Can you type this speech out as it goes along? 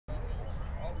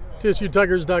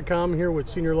TSUTigers.com here with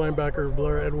senior linebacker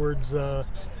Blair Edwards.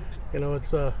 You know, it's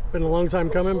been a long time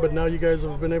coming, but now you guys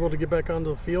have been able to get back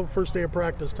onto the field. First day of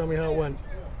practice, tell me how it went.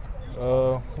 It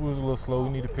was a little slow. We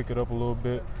need to pick it up a little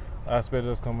bit. I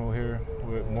expected us coming over here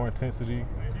with more intensity,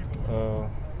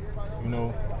 you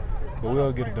know, but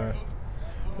we'll get it done.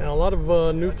 Now, a lot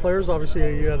of new players.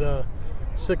 Obviously, you had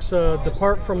 6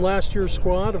 depart from last year's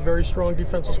squad, a very strong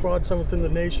defensive squad, 7th in the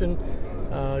nation.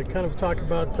 Kind of talk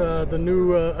about the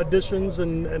new additions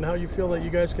and how you feel that you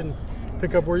guys can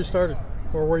pick up where you started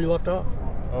or where you left off.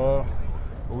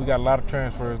 We got a lot of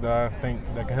transfers that I think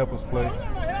that can help us play.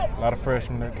 A lot of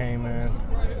freshmen that came in.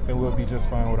 I think we'll be just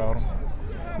fine without them.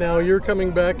 Now you're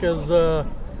coming back as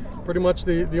pretty much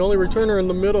the only returner in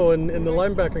the middle in the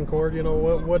linebacking corps. You know,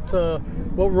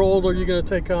 what role are you going to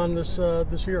take on this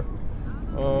year?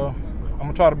 I'm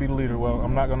gonna try to be the leader. Well,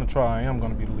 I'm not gonna try. I am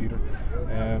gonna be the leader,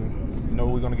 and you know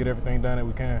we're gonna get everything done that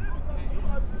we can.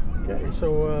 Okay.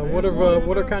 So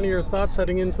what are kind of your thoughts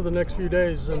heading into the next few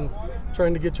days and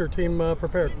trying to get your team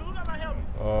prepared?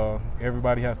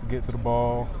 Everybody has to get to the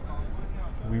ball.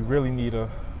 We really need to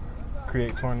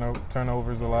create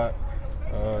turnovers a lot.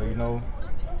 You know,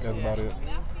 that's about it.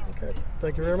 Okay.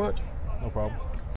 Thank you very much. No problem.